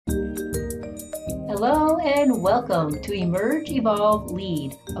Hello and welcome to Emerge, Evolve,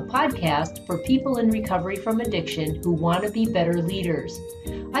 Lead, a podcast for people in recovery from addiction who want to be better leaders.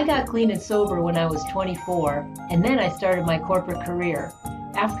 I got clean and sober when I was 24, and then I started my corporate career.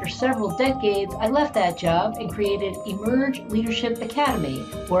 After several decades, I left that job and created Emerge Leadership Academy,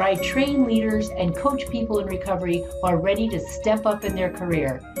 where I train leaders and coach people in recovery who are ready to step up in their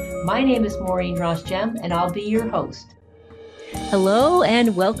career. My name is Maureen Ross-Jem, and I'll be your host. Hello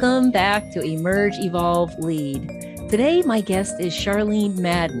and welcome back to Emerge, Evolve, Lead. Today, my guest is Charlene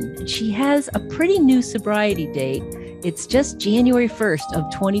Madden. She has a pretty new sobriety date. It's just January 1st of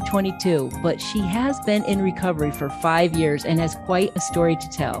 2022, but she has been in recovery for 5 years and has quite a story to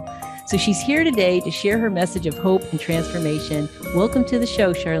tell. So she's here today to share her message of hope and transformation. Welcome to the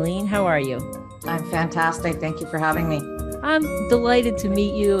show, Charlene. How are you? I'm fantastic. Thank you for having me. I'm delighted to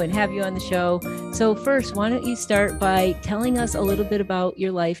meet you and have you on the show. So first, why don't you start by telling us a little bit about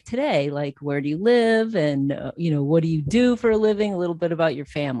your life today? Like, where do you live and, what do you do for a living? A little bit about your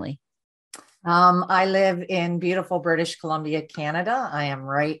family. I live in beautiful British Columbia, Canada. I am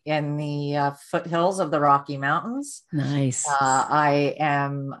right in the foothills of the Rocky Mountains. Nice. I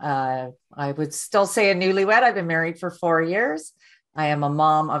am, I would still say a newlywed. I've been married for 4 years. I am a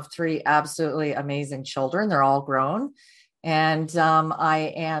mom of 3 absolutely amazing children. They're all grown. And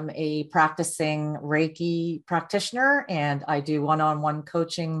I am a practicing Reiki practitioner, and I do one-on-one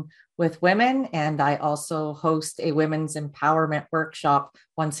coaching with women. And I also host a women's empowerment workshop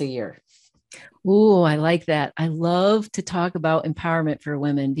once a year. Oh, I like that. I love to talk about empowerment for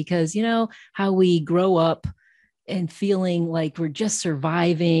women because, you know, how we grow up and feeling like we're just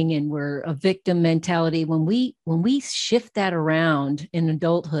surviving and we're a victim mentality. When we shift that around in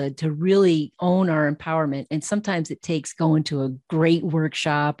adulthood to really own our empowerment, and sometimes it takes going to a great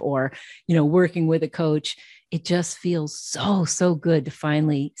workshop or, working with a coach, it just feels so good to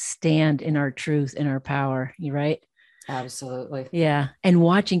finally stand in our truth and our power. You right? Absolutely. Yeah. And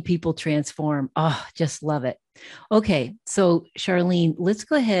watching people transform. Oh, just love it. Okay. So Charlene, let's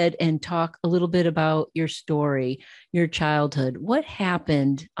go ahead and talk a little bit about your story, your childhood. What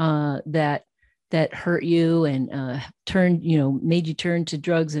happened that hurt you and made you turn to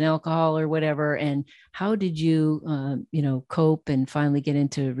drugs and alcohol or whatever? And how did you, cope and finally get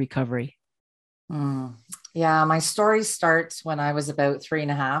into recovery? Yeah, my story starts when I was about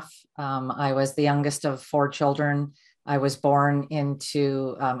 3.5. I was the youngest of 4 children. I was born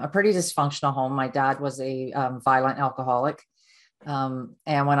into a pretty dysfunctional home. My dad was a violent alcoholic. And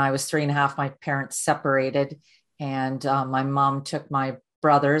when I was 3.5, my parents separated, and my mom took my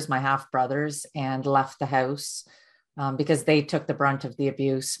brothers, my half brothers, and left the house because they took the brunt of the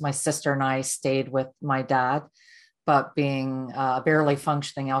abuse. My sister and I stayed with my dad, but being a barely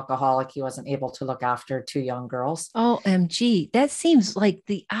functioning alcoholic, he wasn't able to look after 2 young girls. OMG, that seems like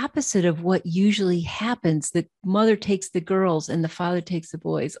the opposite of what usually happens. The mother takes the girls and the father takes the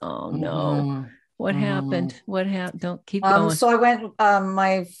boys. Oh no. Mm-hmm. What happened? What happened? Don't keep going. So I went,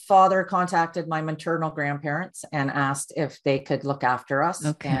 my father contacted my maternal grandparents and asked if they could look after us.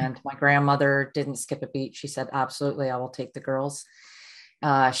 Okay. And my grandmother didn't skip a beat. She said, absolutely, I will take the girls.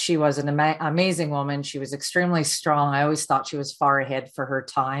 She was an amazing woman. She was extremely strong. I always thought she was far ahead for her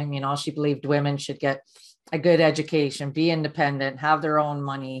time. She believed women should get a good education, be independent, have their own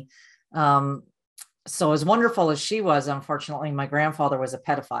money. So as wonderful as she was, unfortunately, my grandfather was a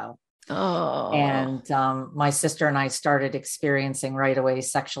pedophile. Oh. And my sister and I started experiencing right away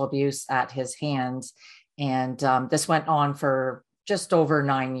sexual abuse at his hands. And this went on for just over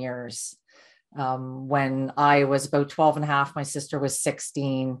 9 years. When I was about 12.5, my sister was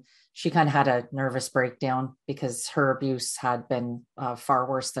 16. She kind of had a nervous breakdown because her abuse had been far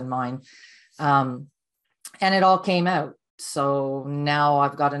worse than mine. And it all came out. So now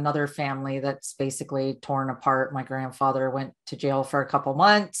I've got another family that's basically torn apart. My grandfather went to jail for a couple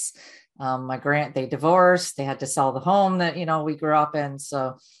months. They divorced. They had to sell the home that, we grew up in.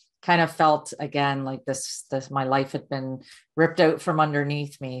 So kind of felt again like this, my life had been ripped out from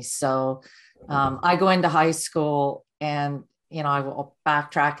underneath me. So I go into high school and, I will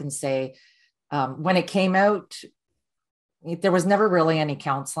backtrack and say, when it came out, there was never really any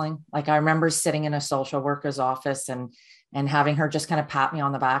counseling. Like I remember sitting in a social worker's office and having her just kind of pat me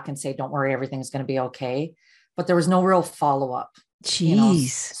on the back and say, don't worry, everything's going to be okay. But there was no real follow-up. Jeez.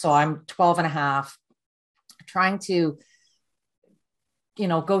 So I'm 12.5, trying to,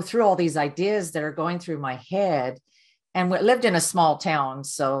 go through all these ideas that are going through my head. And we lived in a small town,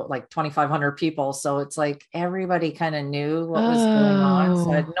 so like 2,500 people. So it's like everybody kind of knew what was going on.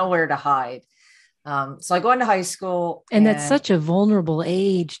 So I had nowhere to hide. So I go into high school. And that's such a vulnerable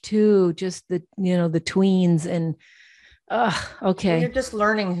age too. Just the tweens and Well, you're Okay. just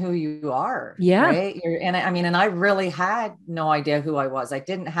learning who you are, Yeah. right? And I mean, and I really had no idea who I was. I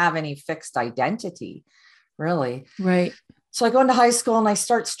didn't have any fixed identity, really. Right. So I go into high school and I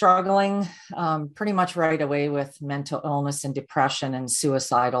start struggling pretty much right away with mental illness and depression and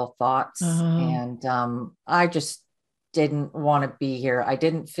suicidal thoughts. Oh. And I just didn't want to be here. I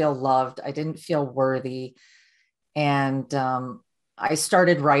didn't feel loved. I didn't feel worthy. And I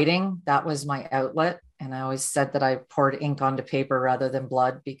started writing. That was my outlet. And I always said that I poured ink onto paper rather than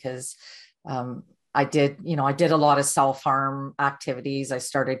blood because I did, I did a lot of self-harm activities. I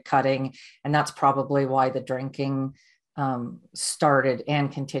started cutting, and that's probably why the drinking started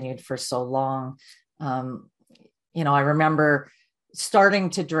and continued for so long. I remember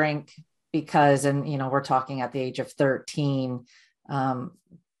starting to drink because, and, we're talking at the age of 13,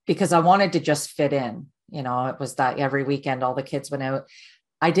 because I wanted to just fit in. It was that every weekend, all the kids went out.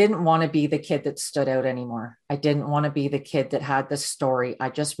 I didn't want to be the kid that stood out anymore. I didn't want to be the kid that had the story. I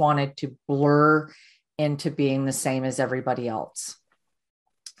just wanted to blur into being the same as everybody else.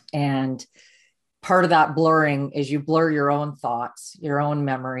 And part of that blurring is you blur your own thoughts, your own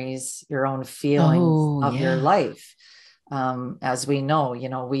memories, your own feelings of your Yeah. life. As we know,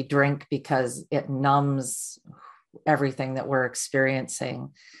 we drink because it numbs everything that we're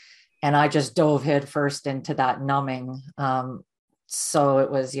experiencing. And I just dove headfirst into that numbing. So it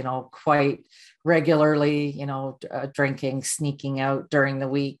was, quite regularly, drinking, sneaking out during the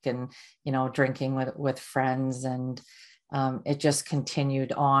week and, drinking with friends. And it just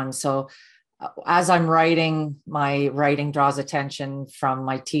continued on. So as I'm writing, my writing draws attention from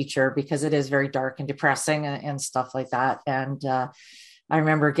my teacher because it is very dark and depressing and stuff like that. And I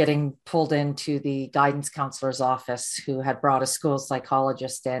remember getting pulled into the guidance counselor's office who had brought a school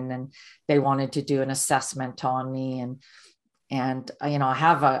psychologist in, and they wanted to do an assessment on me. And I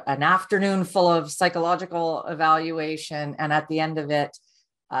have an afternoon full of psychological evaluation. And at the end of it,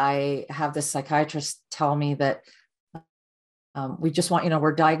 I have this psychiatrist tell me that we just want,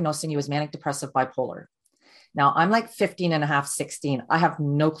 we're diagnosing you as manic depressive bipolar. Now I'm like 15 and a half, 16. I have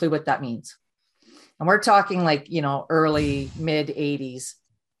no clue what that means. And we're talking like, early mid 80s.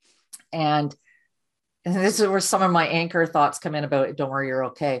 And this is where some of my anchor thoughts come in about, don't worry, you're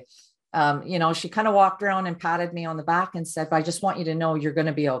okay. She kind of walked around and patted me on the back and said, but I just want you to know you're going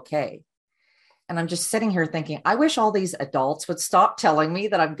to be okay. And I'm just sitting here thinking, I wish all these adults would stop telling me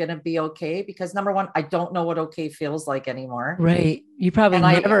that I'm going to be okay, because number one, I don't know what okay feels like anymore. Right. You probably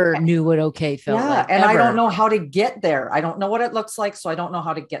never knew what okay felt like. And ever. I don't know how to get there. I don't know what it looks like. So I don't know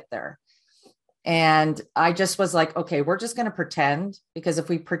how to get there. And I just was like, okay, we're just going to pretend, because if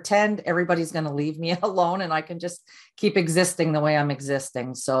we pretend, everybody's going to leave me alone and I can just keep existing the way I'm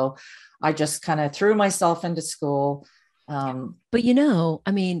existing. So I just kind of threw myself into school. But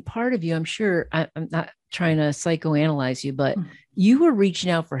part of you, I'm sure, I'm not trying to psychoanalyze you, but you were reaching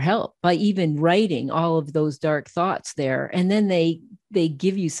out for help by even writing all of those dark thoughts there. And then they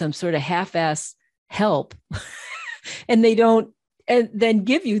give you some sort of half-ass help and they don't, and then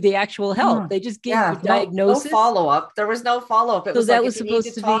give you the actual help. They just give you a diagnosis. No follow-up. There was no follow-up. It was that like, was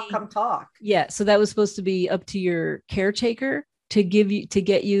supposed to talk, come talk. Yeah. So that was supposed to be up to your caretaker to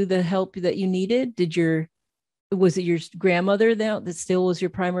get you the help that you needed. Was it your grandmother that still was your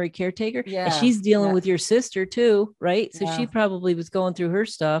primary caretaker? Yeah. And she's dealing with your sister too, right? So she probably was going through her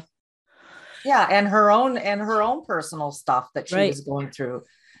stuff. Yeah. And her own personal stuff that she was going through.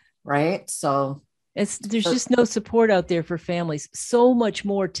 Right. So there's just no support out there for families. So much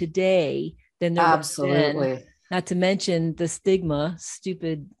more today than there was then. Not to mention the stigma,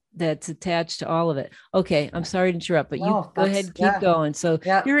 that's attached to all of it. Okay. I'm sorry to interrupt, but you go ahead and keep going. So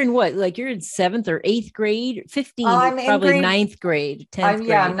you're in what? Like you're in 7th or 8th grade, 15, probably 9th grade, 10th grade.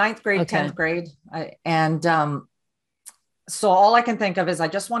 Yeah. 9th grade, okay. 10th grade. So all I can think of is I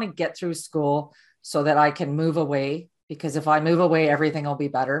just want to get through school so that I can move away, because if I move away, everything will be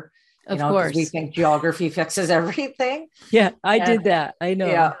better. Of course. We think geography fixes everything. Yeah, I did that. I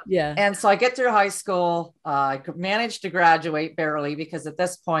know. Yeah. And so I get through high school. I managed to graduate barely, because at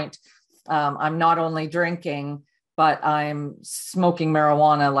this point, I'm not only drinking, but I'm smoking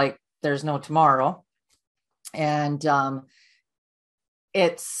marijuana like there's no tomorrow. And I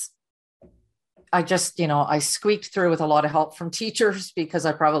squeaked through with a lot of help from teachers, because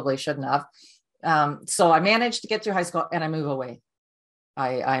I probably shouldn't have. So I managed to get through high school and I move away.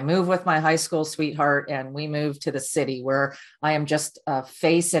 I move with my high school sweetheart, and we move to the city where I am just a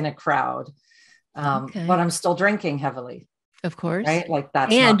face in a crowd. But I'm still drinking heavily. Of course. Right. Like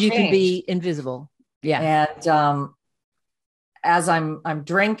that's and you can be invisible. Yeah. And as I'm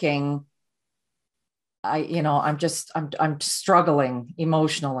drinking, I'm struggling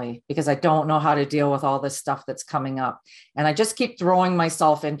emotionally because I don't know how to deal with all this stuff that's coming up. And I just keep throwing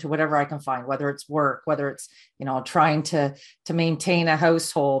myself into whatever I can find, whether it's work, whether it's, trying to maintain a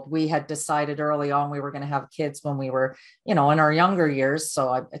household. We had decided early on we were going to have kids when we were, in our younger years.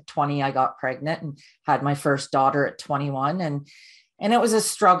 So at 20, I got pregnant and had my first daughter at 21. And it was a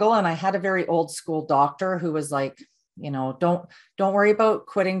struggle. And I had a very old school doctor who was like, don't worry about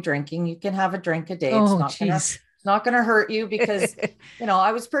quitting drinking. You can have a drink a day. It's not going to hurt you because,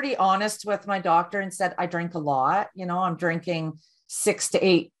 I was pretty honest with my doctor and said, I drink a lot, I'm drinking 6 to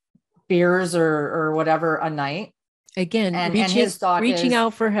 8 beers or whatever a night. Again, and his thought reaching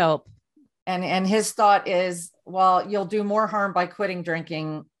out for help. And his thought is, well, you'll do more harm by quitting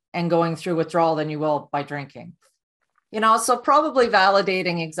drinking and going through withdrawal than you will by drinking, so probably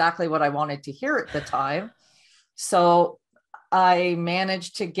validating exactly what I wanted to hear at the time. So I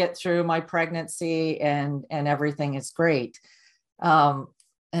managed to get through my pregnancy and everything is great. And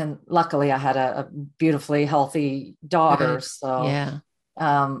luckily I had a beautifully healthy daughter. Good. So, yeah.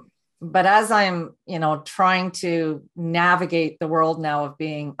 But as I'm, trying to navigate the world now of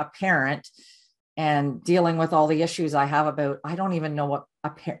being a parent and dealing with all the issues I have I don't even know what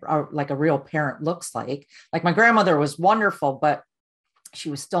a real parent looks like. Like my grandmother was wonderful, but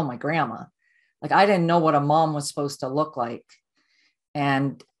she was still my grandma. Like I didn't know what a mom was supposed to look like.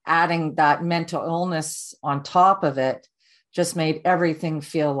 And adding that mental illness on top of it just made everything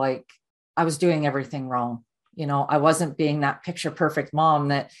feel like I was doing everything wrong. I wasn't being that picture perfect mom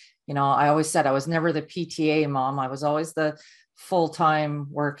that, I always said I was never the PTA mom. I was always the full-time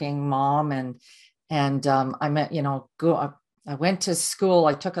working mom. And I met, I went to school.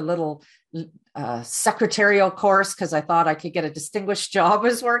 I took a little secretarial course because I thought I could get a distinguished job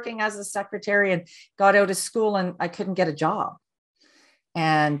as working as a secretary, and got out of school and I couldn't get a job.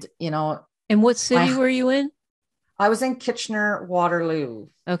 And, And what city were you in? I was in Kitchener-Waterloo,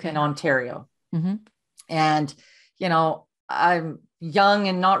 okay, in Ontario. Mm-hmm. And, I'm young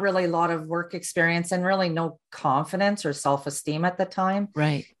and not really a lot of work experience and really no confidence or self-esteem at the time.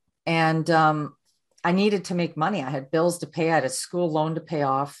 Right. And I needed to make money. I had bills to pay. I had a school loan to pay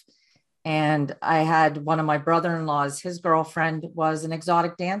off. And I had one of my brother-in-laws, his girlfriend was an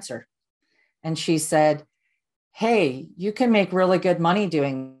exotic dancer. And she said, hey, you can make really good money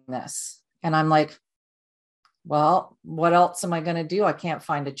doing this. And I'm like, well, what else am I going to do? I can't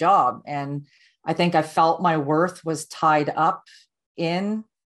find a job. And I think I felt my worth was tied up in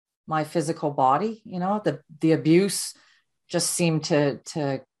my physical body. The abuse just seemed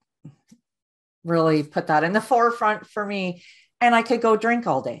to really put that in the forefront for me. And I could go drink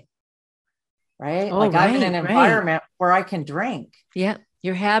all day. Right. I'm in an environment where I can drink. Yeah.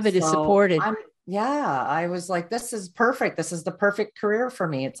 Your habit is supported. I was like, this is perfect. This is the perfect career for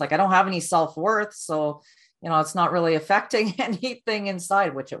me. It's like, I don't have any self-worth. So, it's not really affecting anything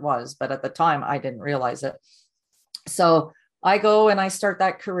inside, which it was. But at the time, I didn't realize it. So I go and I start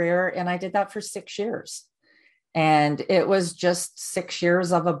that career, and I did that for 6 years. And it was just 6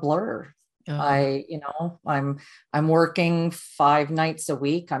 years of a blur. Oh. I'm working 5 nights a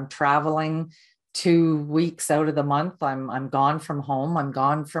week. I'm traveling 2 weeks out of the month. I'm gone from home. I'm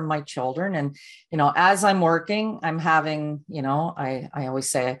gone from my children. And, as I'm working, I'm having, I always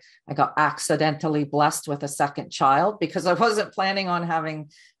say I got accidentally blessed with a second child because I wasn't planning on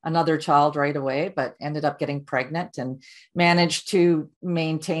having another child right away, but ended up getting pregnant and managed to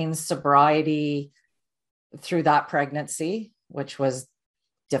maintain sobriety through that pregnancy, which was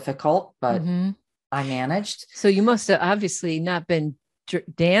difficult, but I managed. So you must have obviously not been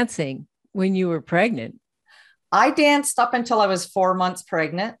dancing when you were pregnant. I danced up until I was 4 months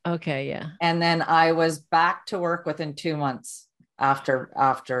pregnant. Okay. Yeah. And then I was back to work within 2 months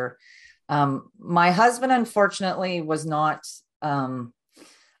after. My husband, unfortunately, was not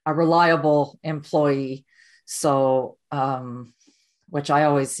a reliable employee. So, which I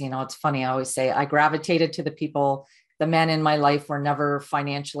always, it's funny. I always say I gravitated to the men in my life were never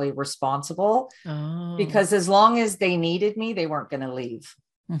financially responsible because as long as they needed me, they weren't going to leave.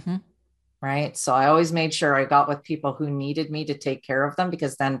 Mm-hmm. Right. So I always made sure I got with people who needed me to take care of them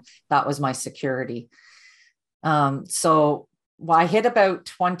because then that was my security. So I hit about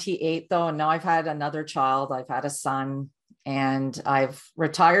 28 though. And now I've had another child. I've had a son and I've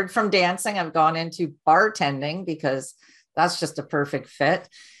retired from dancing. I've gone into bartending because that's just a perfect fit.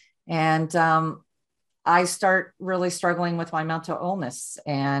 And I start really struggling with my mental illness.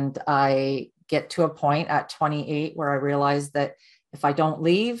 And I get to a point at 28 where I realize that if I don't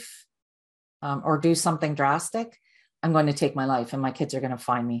leave or do something drastic, I'm going to take my life and my kids are going to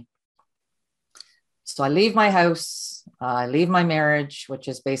find me. So I leave my house, I leave my marriage, which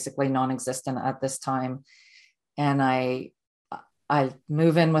is basically non-existent at this time. And I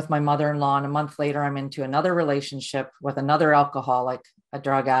move in with my mother-in-law, and a month later, I'm into another relationship with another alcoholic, a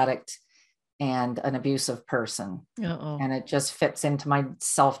drug addict, and an abusive person. Uh-oh. And it just fits into my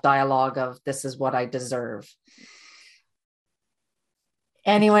self-dialogue of this is what I deserve.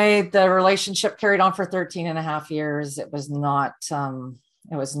 Anyway, the relationship carried on for 13 and a half years. It was not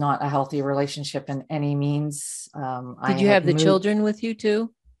a healthy relationship in any means. Did you have the children with you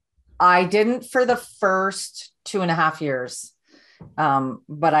too? I didn't for the first 2.5 years.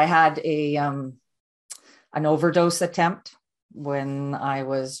 But I had an overdose attempt when I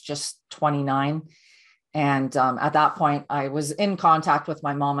was just 29. And at that point, I was in contact with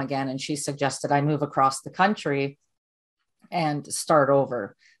my mom again, and she suggested I move across the country and start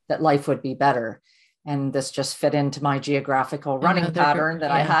over, that life would be better. And this just fit into my geographical running pattern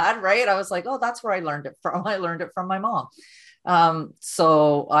that I had, right? I was like, oh, that's where I learned it from. I learned it from my mom.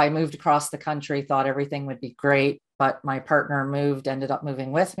 So I moved across the country, thought everything would be great, but my partner ended up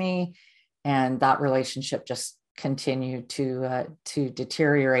moving with me. And that relationship just continued to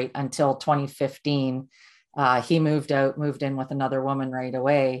deteriorate until 2015. He moved in with another woman right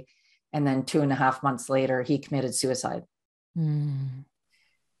away. And then 2.5 months later, he committed suicide. Mm.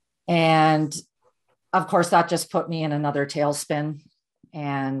 And of course, that just put me in another tailspin.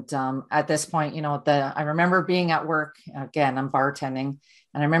 And at this point, I remember being at work again. I'm bartending,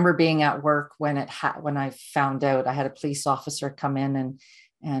 and I remember being at work when I found out. I had a police officer come in,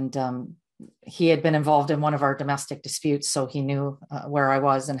 and he had been involved in one of our domestic disputes, so he knew where I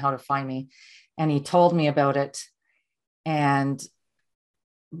was and how to find me. And he told me about it. And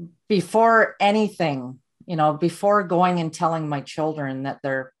before anything, before going and telling my children that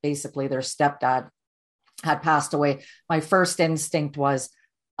their stepdad had passed away, my first instinct was,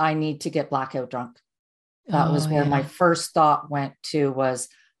 I need to get blackout drunk. That was where my first thought went to, was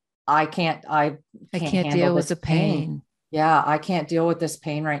I can't deal with the pain. Yeah, I can't deal with this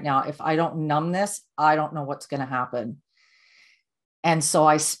pain right now. If I don't numb this, I don't know what's going to happen. And so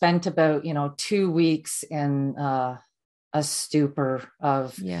I spent about 2 weeks in a stupor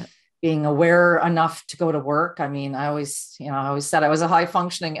of being aware enough to go to work. I mean, I always said I was a high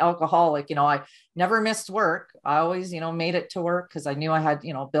functioning alcoholic. I never missed work. I always, made it to work because I knew I had,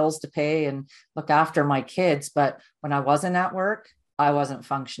 bills to pay and look after my kids. But when I wasn't at work, I wasn't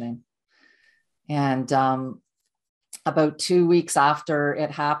functioning. And about 2 weeks after it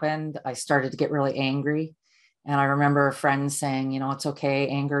happened, I started to get really angry. And I remember a friend saying, it's okay.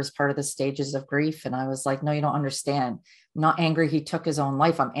 Anger is part of the stages of grief. And I was like, no, you don't understand. I'm not angry he took his own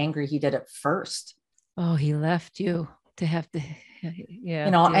life. I'm angry he did it first. Oh, he left you to have to,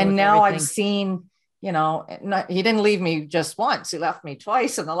 and now I've seen, he didn't leave me just once. He left me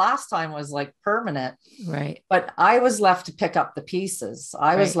twice. And the last time was like permanent. Right. But I was left to pick up the pieces.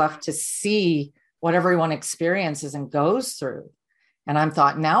 I was left to see what everyone experiences and goes through. And I'm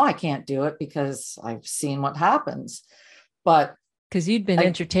thought, now I can't do it because I've seen what happens. But because you'd been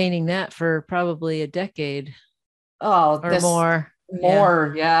entertaining that for probably a decade. Oh, or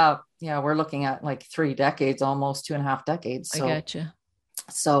more. Yeah. We're looking at like 3 decades, almost 2.5 decades. So, I gotcha.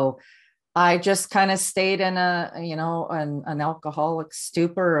 So I just kind of stayed in an alcoholic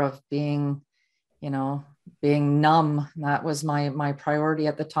stupor of being numb. That was my priority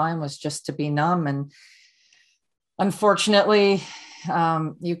at the time, was just to be numb. And unfortunately,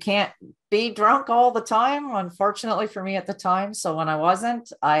 you can't be drunk all the time, unfortunately for me at the time. So when I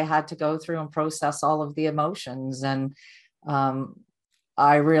wasn't, I had to go through and process all of the emotions. And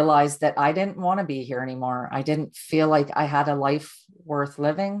I realized that I didn't want to be here anymore. I didn't feel like I had a life worth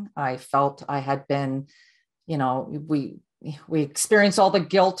living. I felt I had been, we experience all the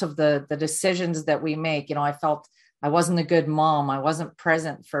guilt of the decisions that we make. I felt I wasn't a good mom. I wasn't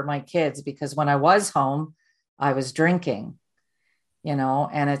present for my kids because when I was home, I was drinking,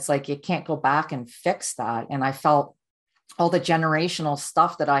 and it's like, you can't go back and fix that. And I felt all the generational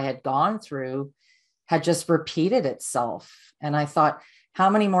stuff that I had gone through had just repeated itself. And I thought, how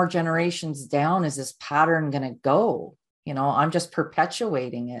many more generations down is this pattern going to go? I'm just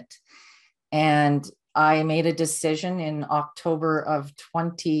perpetuating it. And I made a decision in October of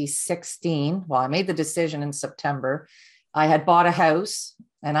 2016. Well, I made the decision in September. I had bought a house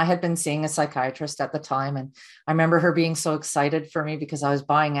and I had been seeing a psychiatrist at the time. And I remember her being so excited for me because I was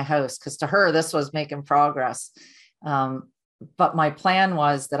buying a house, because to her, this was making progress. But my plan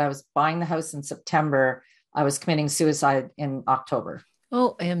was that I was buying the house in September. I was committing suicide in October.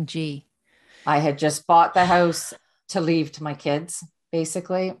 OMG. I had just bought the house to leave to my kids,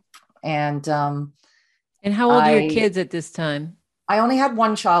 basically. And how old are your kids at this time? I only had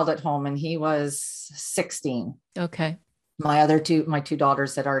one child at home, and he was 16. Okay. My two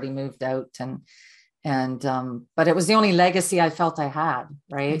daughters had already moved out, but it was the only legacy I felt I had,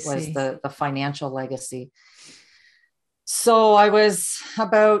 right? Was the financial legacy. So I was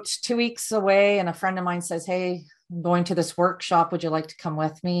about 2 weeks away, and a friend of mine says, "Hey, I'm going to this workshop. Would you like to come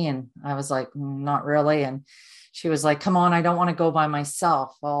with me?" And I was like, "Not really." And she was like, "Come on, I don't want to go by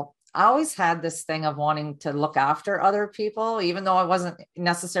myself." Well, I always had this thing of wanting to look after other people, even though I wasn't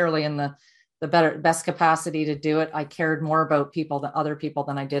necessarily in the best capacity to do it. I cared more about other people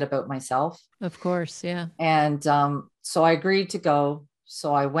than I did about myself. Of course. Yeah. And so I agreed to go.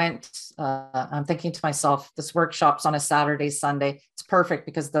 So I went, I'm thinking to myself, this workshop's on a Saturday, Sunday. It's perfect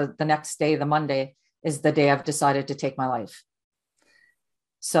because the next day, the Monday, is the day I've decided to take my life.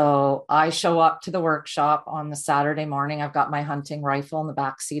 So I show up to the workshop on the Saturday morning. I've got my hunting rifle in the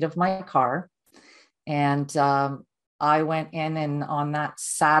back seat of my car. And I went in, and on that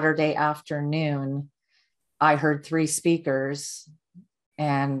Saturday afternoon, I heard 3 speakers,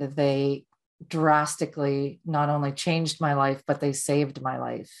 and they drastically not only changed my life, but they saved my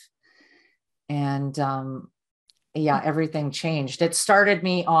life. And everything changed. It started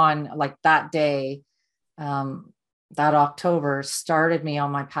me on, like, that day, that October started me on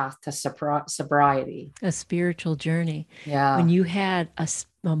my path to sobriety. A spiritual journey. Yeah. When you had a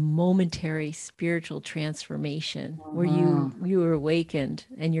momentary spiritual transformation, Mm-hmm. where you were awakened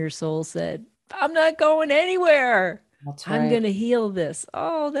and your soul said, "I'm not going anywhere. That's right. I'm going to heal this."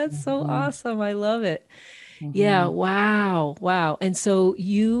 Oh, that's so awesome. I love it. Yeah. Wow. Wow. And so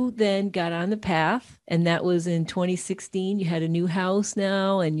you then got on the path, and that was in 2016. You had a new house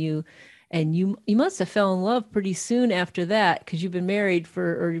now, and you must have fell in love pretty soon after that, because you've been married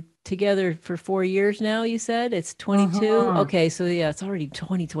or together for 4 years now. You said it's 22. Okay. So yeah, it's already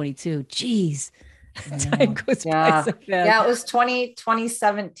 2022. Jeez. Time goes by so fast. Yeah. It was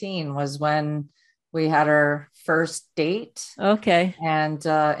 2017 was when we had our first date. Okay. And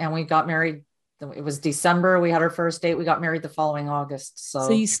we got married. It was December. We had our first date. We got married the following August.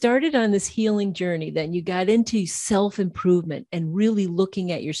 So you started on this healing journey. Then you got into self-improvement and really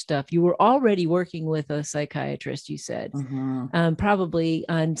looking at your stuff. You were already working with a psychiatrist, you said, probably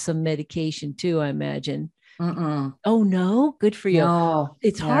on some medication too, I imagine. Mm-mm. Oh, no. Good for you. No.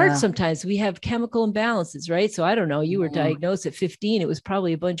 It's hard sometimes. We have chemical imbalances, right? So I don't know. You were diagnosed at 15. It was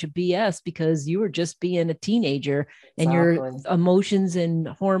probably a bunch of BS because you were just being a teenager and your emotions and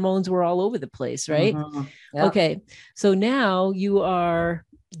hormones were all over the place, right? Yep. Okay. So now you are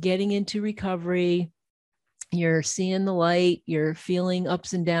getting into recovery. You're seeing the light. You're feeling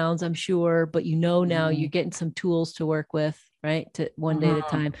ups and downs, I'm sure, but now you're getting some tools to work with, right? To one day at a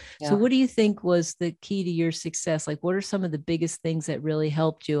time. Yeah. So what do you think was the key to your success? Like, what are some of the biggest things that really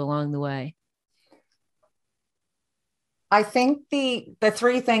helped you along the way? I think the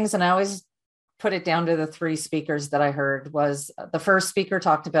 3 things, and I always put it down to the 3 speakers that I heard, was the first speaker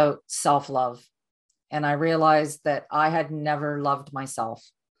talked about self-love. And I realized that I had never loved myself.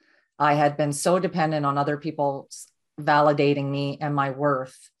 I had been so dependent on other people validating me and my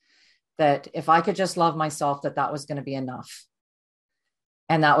worth, that if I could just love myself, that was going to be enough.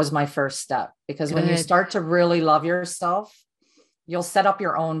 And that was my first step, because when you start to really love yourself, you'll set up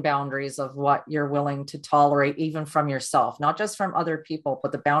your own boundaries of what you're willing to tolerate, even from yourself, not just from other people,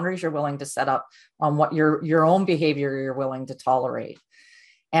 but the boundaries you're willing to set up on what your own behavior you're willing to tolerate.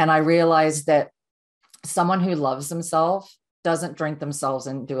 And I realized that someone who loves themselves doesn't drink themselves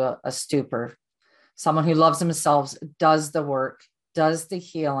into a stupor. Someone who loves themselves does the work, does the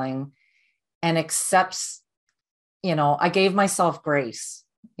healing, and accepts, I gave myself grace,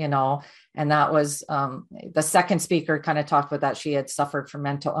 and that was the second speaker kind of talked about that. She had suffered from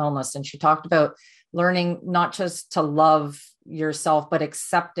mental illness, and she talked about learning not just to love yourself, but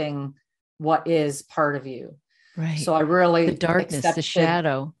accepting what is part of you. Right. So I really the darkness, the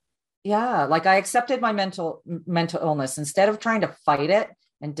shadow. Yeah. Like I accepted my mental illness. Instead of trying to fight it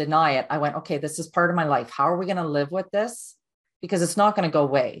and deny it, I went, okay, this is part of my life. How are we going to live with this? Because it's not going to go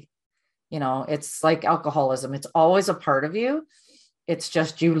away. It's like alcoholism. It's always a part of you. It's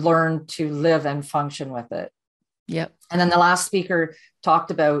just you learn to live and function with it. Yep. And then the last speaker talked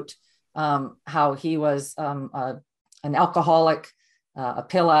about how he was an alcoholic, a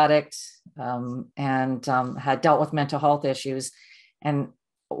pill addict, and had dealt with mental health issues. And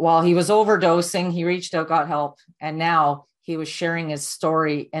while he was overdosing, he reached out, got help, and now he was sharing his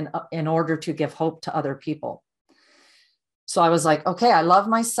story in order to give hope to other people. So I was like, okay, I love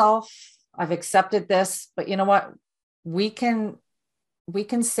myself. I've accepted this, but you know what? We can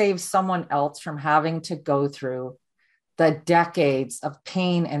save someone else from having to go through the decades of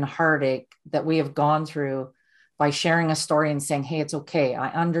pain and heartache that we have gone through by sharing a story and saying, hey, it's okay. I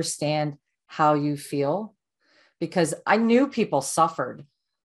understand how you feel, because I knew people suffered,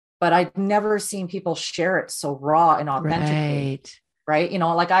 but I'd never seen people share it so raw and authentically. Right. You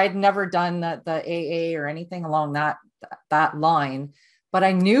know, like I had never done the AA or anything along that line, but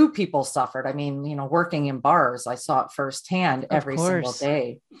I knew people suffered. I mean, you know, working in bars, I saw it firsthand every single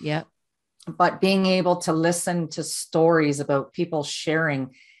day. Yeah. But being able to listen to stories about people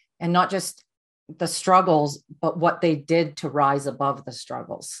sharing, and not just the struggles, but what they did to rise above the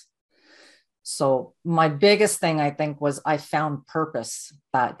struggles. So my biggest thing, I think, was I found purpose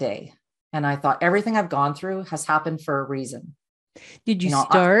that day. And I thought everything I've gone through has happened for a reason. Did you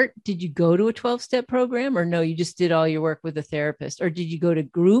did you go to a 12-step program, or no, you just did all your work with a therapist, or did you go to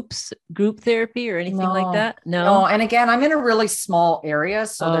group therapy or anything like that? No. And again, I'm in a really small area.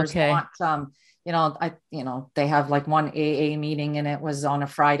 So there's not, they have like one AA meeting, and it was on a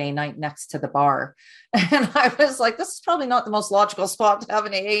Friday night next to the bar. And I was like, this is probably not the most logical spot to have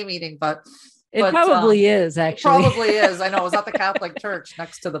an AA meeting, but it probably is, actually. It probably is. I know. It was at the Catholic church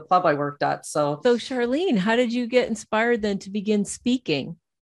next to the pub I worked at. So Charlene, how did you get inspired then to begin speaking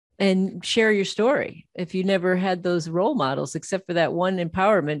and share your story if you never had those role models except for that one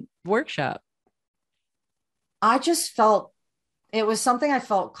empowerment workshop? I just felt it was something I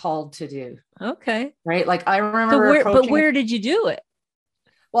felt called to do. Okay. Right. Like I remember. But where did you do it?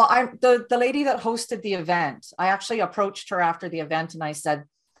 Well, the lady that hosted the event, I actually approached her after the event and I said,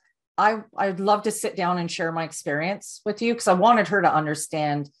 I'd love to sit down and share my experience with you, because I wanted her to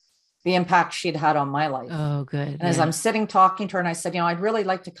understand the impact she'd had on my life. Oh, good. And as I'm sitting talking to her, and I said, I'd really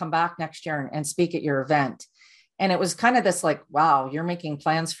like to come back next year and speak at your event. And it was kind of this like, wow, you're making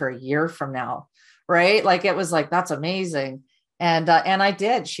plans for a year from now, right? Like, it was like, that's amazing. And I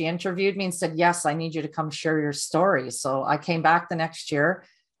did. She interviewed me and said, yes, I need you to come share your story. So I came back the next year.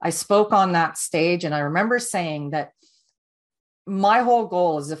 I spoke on that stage, and I remember saying that my whole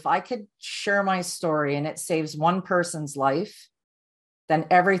goal is, if I could share my story and it saves one person's life, then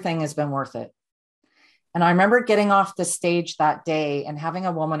everything has been worth it. And I remember getting off the stage that day and having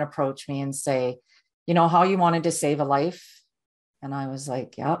a woman approach me and say, you know how you wanted to save a life? And I was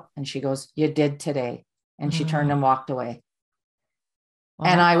like, yep. And she goes, you did today. And she turned and walked away. Wow.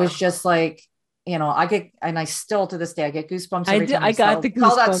 And I was just like, I still to this day, I get goosebumps every time I got the goosebumps.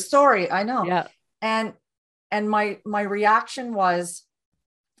 Tell that story. I know. Yeah. And my reaction was,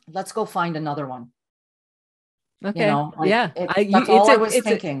 let's go find another one. Okay. That's all I was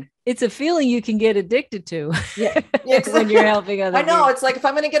thinking. It's a feeling you can get addicted to. Yeah. When you're helping others. I know. It's like, if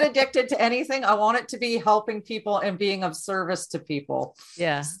I'm going to get addicted to anything, I want it to be helping people and being of service to people.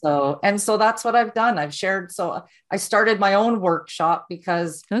 Yeah. So that's what I've done. I've shared. So I started my own workshop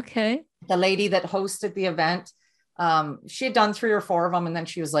because the lady that hosted the event, she had done 3 or 4 of them. And then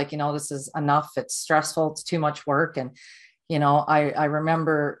she was like, this is enough. It's stressful. It's too much work. And, I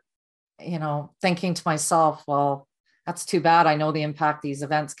remember, thinking to myself, well, that's too bad. I know the impact these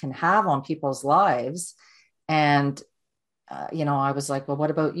events can have on people's lives. And, I was like, well, what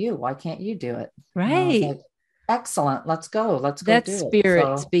about you? Why can't you do it? Right. Like, excellent. Let's go. Let's go. That's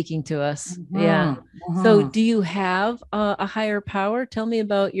spirit speaking to us. Mm-hmm. Yeah. Mm-hmm. So do you have a higher power? Tell me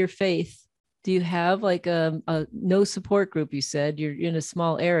about your faith. Do you have like a no support group? You said you're in a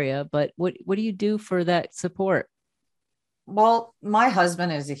small area, but what do you do for that support? Well, my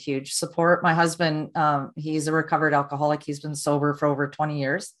husband is a huge support. My husband, he's a recovered alcoholic. He's been sober for over 20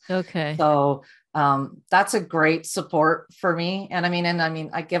 years. Okay. So that's a great support for me. And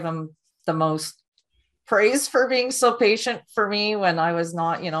I give him the most praise for being so patient for me when I was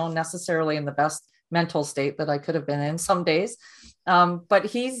not, necessarily in the best mental state that I could have been in some days. But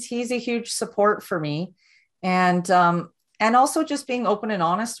he's a huge support for me. And also just being open and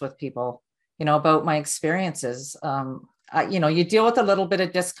honest with people, about my experiences. You deal with a little bit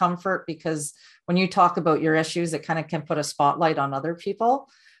of discomfort because when you talk about your issues, it kind of can put a spotlight on other people.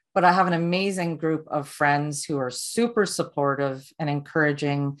 But I have an amazing group of friends who are super supportive and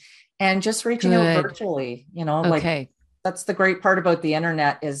encouraging and just reaching out virtually, like that's the great part about the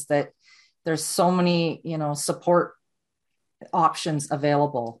internet, is that there's so many, support options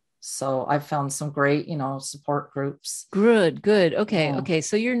available. So I've found some great, support groups. Good. Okay. Yeah. Okay.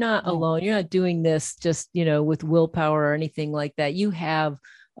 So you're not alone. You're not doing this just, with willpower or anything like that. You have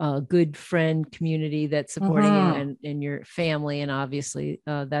a good friend community that's supporting you and your family. And obviously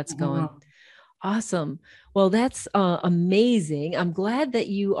that's going. Awesome. Well, that's amazing. I'm glad that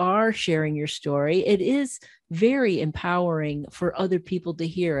you are sharing your story. It is very empowering for other people to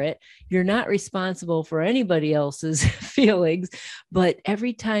hear it. You're not responsible for anybody else's feelings, but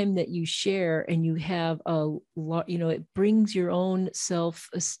every time that you share and you have a lot, it brings your own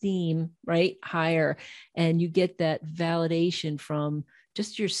self-esteem right higher, and you get that validation from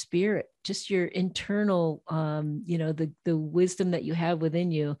just your spirit, just your internal, the wisdom that you have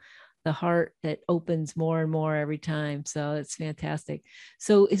within you, the heart that opens more and more every time. So it's fantastic.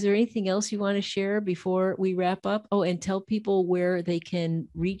 So is there anything else you want to share before we wrap up? Oh, and tell people where they can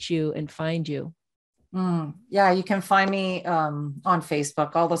reach you and find you. Yeah, you can find me on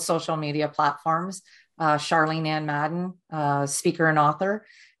Facebook, all the social media platforms. Charlene Ann Madden, speaker and author.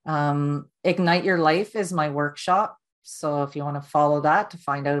 Ignite Your Life is my workshop. So if you want to follow that to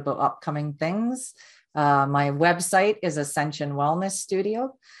find out about upcoming things, my website is Ascension Wellness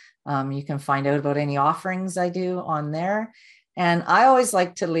Studio. You can find out about any offerings I do on there. And I always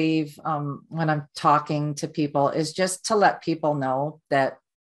like to leave when I'm talking to people is just to let people know that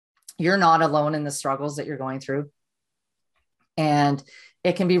you're not alone in the struggles that you're going through. And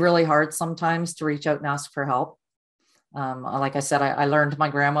it can be really hard sometimes to reach out and ask for help. Like I said, I learned my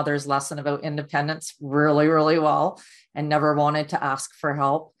grandmother's lesson about independence really, really well and never wanted to ask for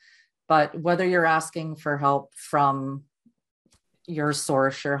help. But whether you're asking for help from your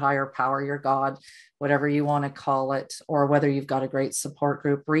source, your higher power, your God, whatever you want to call it, or whether you've got a great support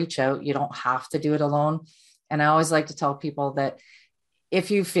group, reach out. You don't have to do it alone. And I always like to tell people that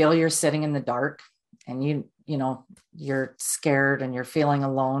if you feel you're sitting in the dark and you're scared and you're feeling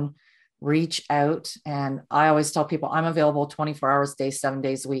alone, reach out. And I always tell people I'm available 24 hours a day, 7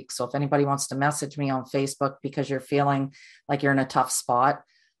 days a week. So if anybody wants to message me on Facebook because you're feeling like you're in a tough spot,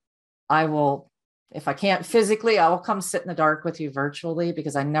 I will. If I can't physically, I will come sit in the dark with you virtually,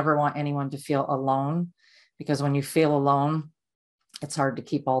 because I never want anyone to feel alone, because when you feel alone, it's hard to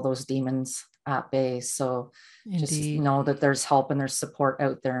keep all those demons at bay. So Indeed. Just know that there's help and there's support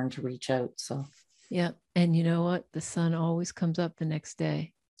out there and to reach out. So, yeah. And you know what? The sun always comes up the next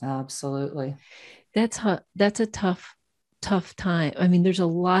day. Absolutely. That's a tough time. I mean, there's a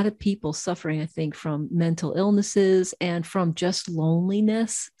lot of people suffering, I think, from mental illnesses and from just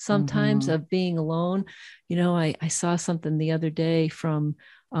loneliness sometimes of being alone. I saw something the other day from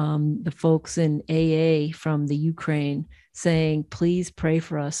the folks in AA from the Ukraine saying, please pray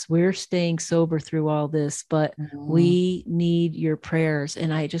for us. We're staying sober through all this, but we need your prayers.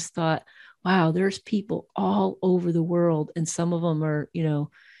 And I just thought, wow, there's people all over the world, and some of them are,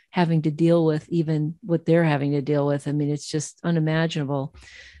 having to deal with even what they're having to deal with. I mean, it's just unimaginable.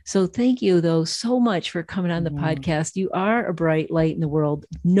 So thank you, though, so much for coming on the podcast. You are a bright light in the world.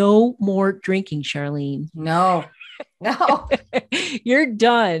 No more drinking, Charlene. No. You're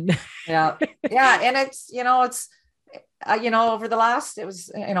done. Yeah. And it's over the last, I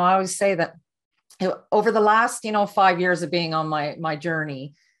always say that over the last, 5 years of being on my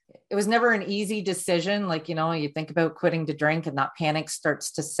journey, it was never an easy decision. Like, you think about quitting to drink and that panic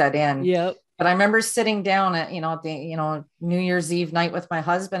starts to set in. Yep. But I remember sitting down at, the, New Year's Eve night with my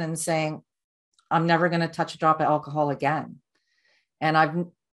husband and saying, I'm never going to touch a drop of alcohol again. And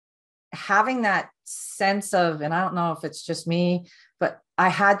I'm having that sense of, and I don't know if it's just me, but I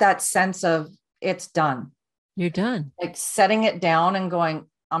had that sense of it's done. You're done. Like setting it down and going,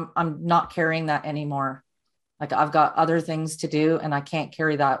 I'm not carrying that anymore. Like I've got other things to do and I can't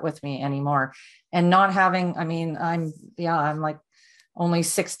carry that with me anymore. And not having, I'm like only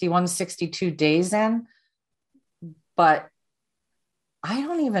 61, 62 days in, but I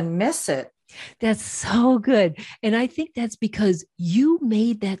don't even miss it. That's so good. And I think that's because you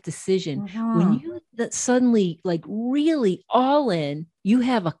made that decision. When you suddenly like really all in, you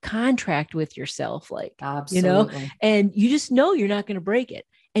have a contract with yourself, like, absolutely. And you just know you're not going to break it.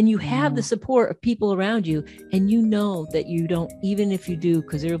 And you have the support of people around you, and you know that you don't, even if you do,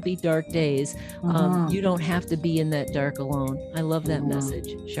 because there'll be dark days, you don't have to be in that dark alone. I love that message,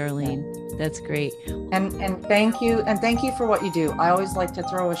 Charlene. Yeah. That's great. And thank you. And thank you for what you do. I always like to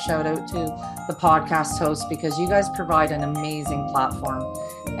throw a shout out to the podcast hosts, because you guys provide an amazing platform,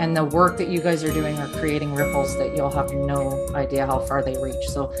 and the work that you guys are doing are creating ripples that you'll have no idea how far they reach.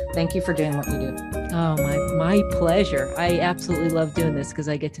 So thank you for doing what you do. Oh, my pleasure. I absolutely love doing this because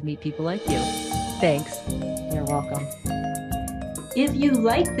I get to meet people like you. Thanks. You're welcome. If you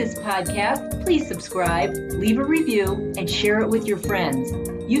like this podcast, please subscribe, leave a review, and share it with your friends.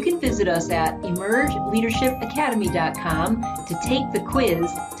 You can visit us at emergeleadershipacademy.com to take the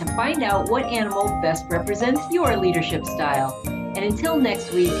quiz to find out what animal best represents your leadership style. And until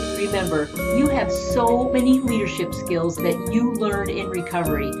next week, remember, you have so many leadership skills that you learned in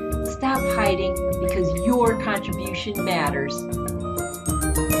recovery. Stop hiding because your contribution matters.